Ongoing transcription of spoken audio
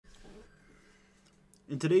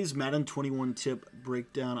In today's Madden 21 tip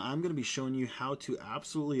breakdown, I'm going to be showing you how to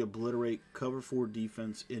absolutely obliterate cover 4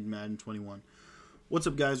 defense in Madden 21. What's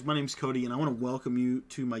up, guys? My name's Cody, and I want to welcome you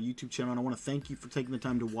to my YouTube channel, and I want to thank you for taking the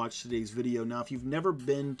time to watch today's video. Now, if you've never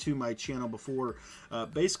been to my channel before,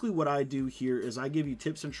 basically what I do here is I give you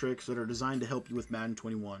tips and tricks that are designed to help you with Madden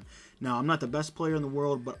 21. Now, I'm not the best player in the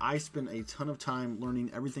world, but I spend a ton of time learning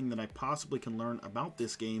everything that I possibly can learn about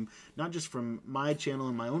this game, not just from my channel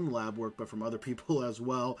and my own lab work, but from other people as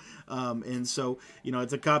well. And so, you know,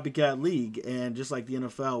 it's a copycat league, and just like the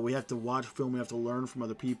NFL, we have to watch film, we have to learn from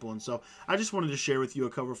other people. And so I just wanted to share with you a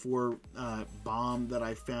cover 4 bomb that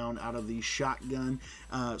I found out of the shotgun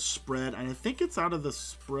spread, and I think it's out of the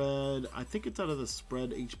spread. I think it's out of the spread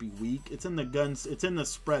HB week. It's in the guns. It's in the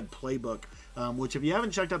spread playbook. Which, if you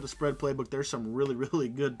haven't checked out the spread playbook, there's some really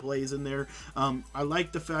good plays in there. I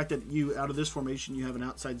like the fact that you, out of this formation, you have an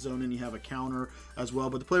outside zone and you have a counter as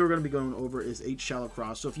well. But the play we're going to be going over is 8 shallow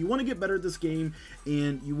cross. So if you want to get better at this game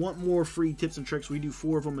and you want more free tips and tricks, we do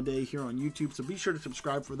 4 of them a day here on YouTube. So be sure to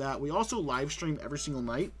subscribe for that. We also live stream every single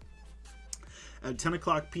night at 10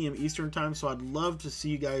 o'clock p.m. Eastern time. So I'd love to see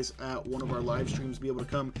you guys at one of our live streams, be able to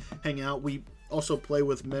come hang out. We also play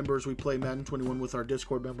with members. We play Madden 21 with our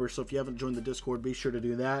Discord members. So if you haven't joined the Discord, be sure to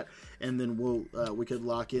do that. And then we could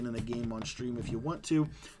lock in a game on stream if you want to.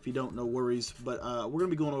 If you don't, no worries. But we're going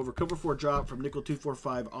to be going over cover 4 drop from nickel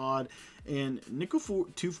 245 odd. And nickel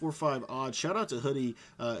 245 odd, shout out to Hoodie.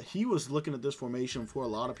 He was looking at this formation before a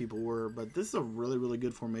lot of people were, but this is a really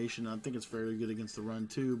good formation. I think it's fairly good against the run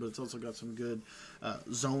too, but it's also got some good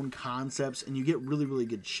zone concepts, and you get really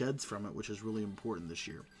good sheds from it, which is really important this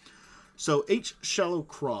year. So 8 shallow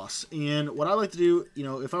cross, and what I like to do, you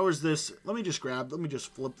know, if I was this, let me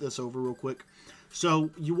just flip this over real quick.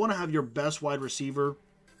 So you want to have your best wide receiver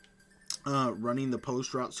running the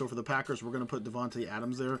post route. So for the Packers, we're going to put Devontae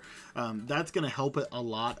Adams there. That's going to help it a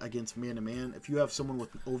lot against man-to-man. If you have someone with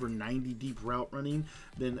over 90 deep route running,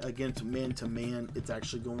 then against man-to-man, it's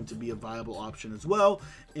actually going to be a viable option as well,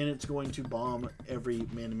 and it's going to bomb every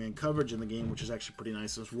man-to-man coverage in the game, which is actually pretty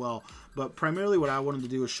nice as well. But primarily what I wanted to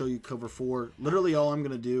do is show you cover 4. Literally all I'm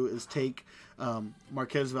going to do is take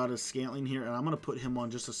Marquez Valdes-Scantling here, and I'm going to put him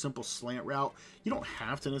on just a simple slant route. You don't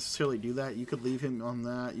have to necessarily do that. You could leave him on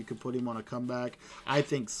that. You could put him on a comeback. I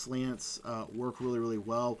think slants work really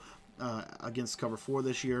well against cover 4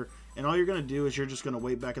 this year. And all you're going to do is you're just going to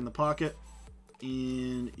wait back in the pocket,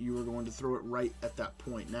 and you are going to throw it right at that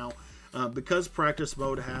point. Now, because practice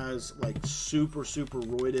mode has like super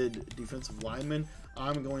roided defensive linemen,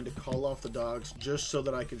 I'm going to call off the dogs just so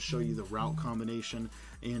that I can show you the route combination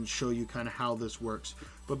and show you kind of how this works.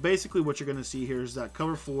 But basically what you're going to see here is that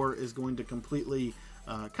cover 4 is going to completely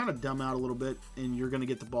kind of dumb out a little bit, and you're going to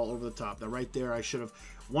get the ball over the top. Now right there, I should have,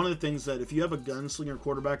 one of the things that if you have a gunslinger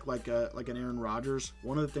quarterback like an Aaron Rodgers,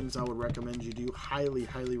 one of the things I would recommend you do, highly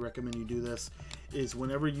recommend you do this, is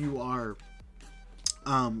whenever you are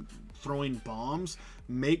throwing bombs,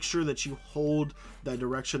 make sure that you hold the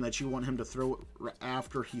direction that you want him to throw it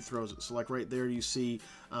after he throws it. So like right there you see,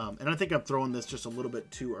 and I think I'm throwing this just a little bit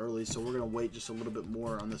too early, so we're going to wait just a little bit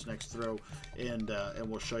more on this next throw, and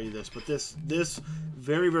we'll show you this. But this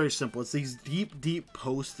very simple. It's these deep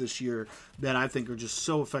posts this year that I think are just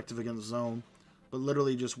so effective against zone. But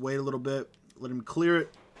literally just wait a little bit, let him clear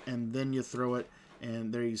it, and then you throw it.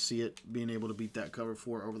 And there you see it, being able to beat that cover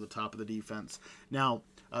 4 over the top of the defense. Now,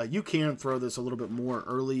 you can throw this a little bit more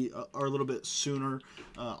early or a little bit sooner.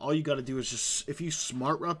 All you got to do is just, if you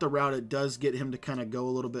smart route the route, it does get him to kind of go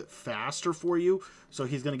a little bit faster for you. So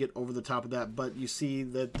he's going to get over the top of that. But you see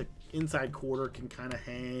that the inside quarter can kind of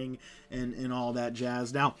hang and all that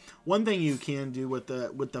jazz. Now, one thing you can do with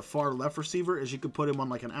the far left receiver is you could put him on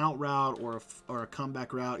like an out route or a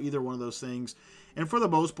comeback route, either one of those things. And for the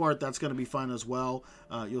most part, that's going to be fine as well.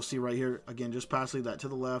 You'll see right here, again, just pass that to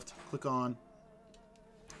the left, click on,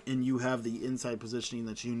 and you have the inside positioning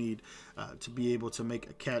that you need to be able to make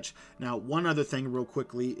a catch. Now, one other thing real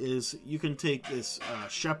quickly is you can take this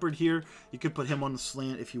Shepherd here. You could put him on the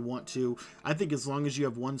slant if you want to. I think as long as you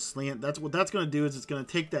have one slant, that's what that's going to do, is it's going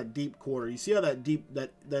to take that deep quarter. You see how that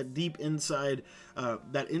deep inside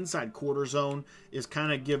that inside quarter zone is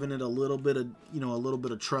kind of giving it a little bit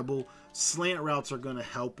of trouble. Slant routes are going to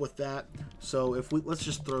help with that. So if let's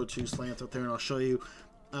just throw 2 slants out there, and I'll show you.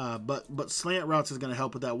 But slant routes is going to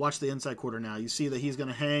help with that. Watch the inside quarter now. You see that he's going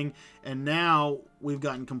to hang, and now we've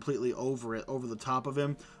gotten completely over the top of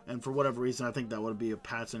him. And for whatever reason, I think that would be a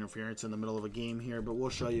pass interference in the middle of a game here. But we'll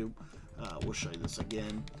show you this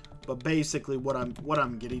again. But basically, what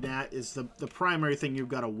I'm getting at is the primary thing you've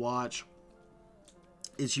got to watch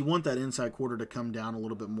is you want that inside quarter to come down a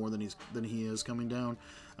little bit more than he is coming down.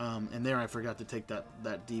 And there I forgot to take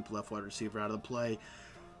that deep left wide receiver out of the play.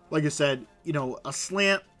 Like I said, you know, a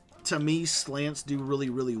slant, to me, slants do really,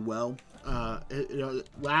 really well. You know,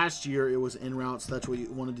 last year it was in routes. That's what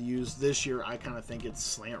you wanted to use. This year I kind of think it's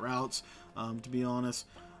slant routes, to be honest.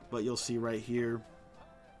 But you'll see right here,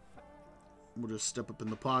 we'll just step up in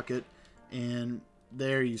the pocket, and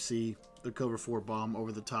there you see the cover 4 bomb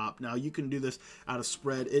over the top. Now you can do this out of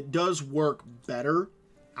spread. It does work better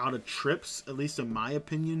out of trips, at least in my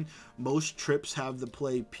opinion. Most trips have the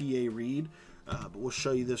play PA read, but we'll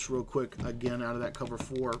show you this real quick again out of that cover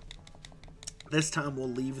 4. This time we'll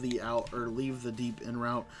leave the out, or leave the deep in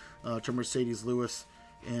route to Mercedes Lewis,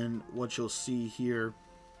 and what you'll see here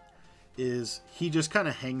is he just kind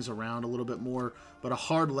of hangs around a little bit more. But a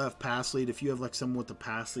hard left pass lead, if you have like someone with the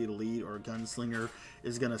pass lead or a gunslinger,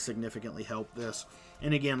 is going to significantly help this.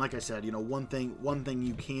 And again, like I said, you know, one thing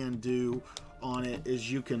you can do on it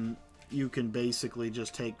is you can basically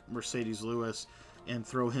just take Mercedes Lewis and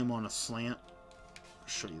throw him on a slant. I'll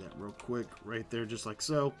show you that real quick right there, just like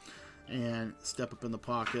so, and step up in the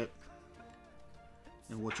pocket.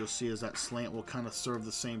 And what you'll see is that slant will kind of serve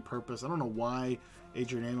the same purpose. I don't know why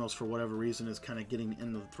Adrian Amos, for whatever reason, is kind of getting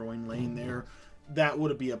in the throwing lane there. That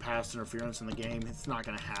would be a pass interference in the game. It's not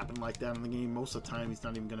going to happen like that in the game. Most of the time, he's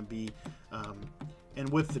not even going to be. And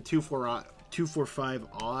with the 2-4-5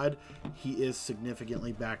 odd, he is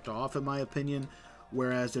significantly backed off, in my opinion.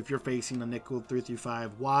 Whereas if you're facing a nickel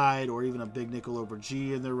 3-5 wide, or even a big nickel over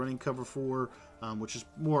G, and they're running cover 4, which is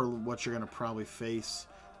more what you're going to probably face,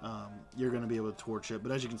 you're going to be able to torch it.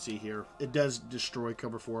 But as you can see here, it does destroy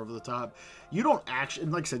cover 4 over the top. You don't actually,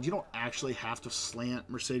 and like I said, you don't actually have to slant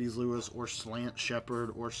Mercedes Lewis or slant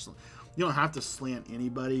Shepard, or you don't have to slant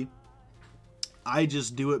anybody. I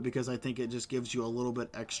just do it because I think it just gives you a little bit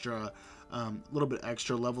extra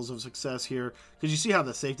levels of success here, because you see how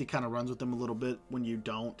the safety kind of runs with them a little bit when you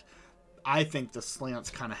don't. I think the slants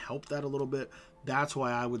kind of help that a little bit. That's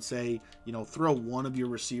why I would say, you know, throw one of your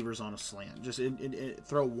receivers on a slant. Just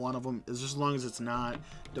throw one of them. As long as it's not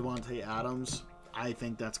Devontae Adams, I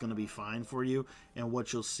think that's going to be fine for you. And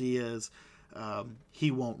what you'll see is he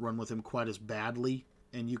won't run with him quite as badly,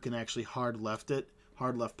 and you can actually hard left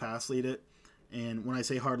pass lead it. And when I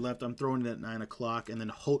say hard left, I'm throwing it at 9 o'clock, and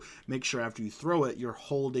then make sure after you throw it, you're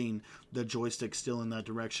holding the joystick still in that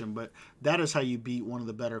direction. But that is how you beat one of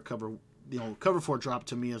the better cover. You know, cover 4 drop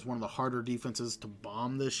to me is one of the harder defenses to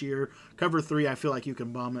bomb this year. Cover 3, I feel like you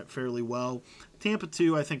can bomb it fairly well. Tampa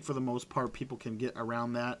 2, I think for the most part, people can get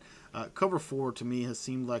around that. Cover 4 to me has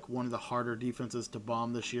seemed like one of the harder defenses to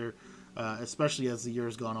bomb this year, especially as the year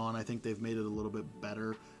has gone on. I think they've made it a little bit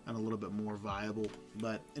better and a little bit more viable.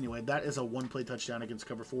 But anyway, that is a one-play touchdown against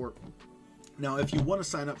cover 4. Now, if you want to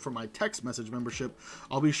sign up for my text message membership,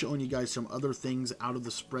 I'll be showing you guys some other things out of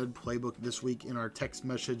the spread playbook this week in our text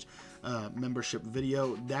message membership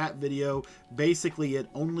video. That video, basically, it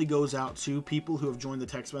only goes out to people who have joined the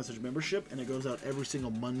text message membership, and it goes out every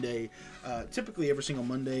single Monday, typically every single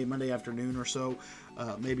Monday afternoon or so,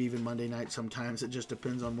 maybe even Monday night sometimes. It just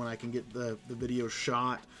depends on when I can get the video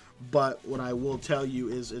shot. But what I will tell you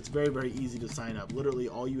is it's very, very easy to sign up. Literally,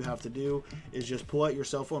 all you have to do is just pull out your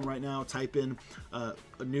cell phone right now, type in a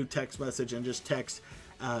new text message, and just text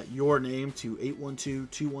your name to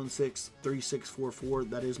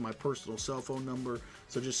 812-216-3644. That is my personal cell phone number.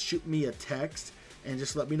 So just shoot me a text and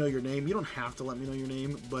just let me know your name. You don't have to let me know your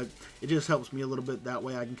name, but it just helps me a little bit. That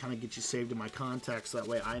way I can kind of get you saved in my contacts. That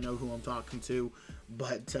way I know who I'm talking to.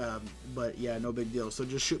 But yeah, no big deal. So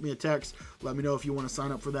just shoot me a text. Let me know if you want to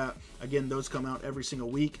sign up for that. Again, those come out every single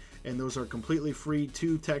week, and those are completely free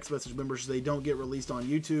to text message members. They don't get released on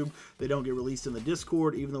YouTube. They don't get released in the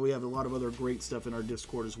Discord, even though we have a lot of other great stuff in our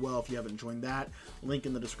Discord as well. If you haven't joined that, link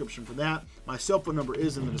in the description for that. My cell phone number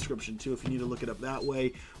is in the description too if you need to look it up that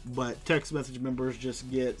way. But text message members just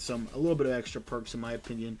get a little bit of extra perks, in my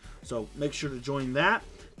opinion. So make sure to join that.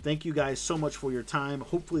 Thank you guys so much for your time.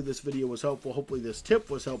 Hopefully this video was helpful. Hopefully this tip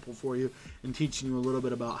was helpful for you in teaching you a little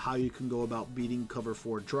bit about how you can go about beating cover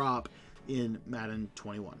 4 drop in Madden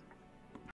 21.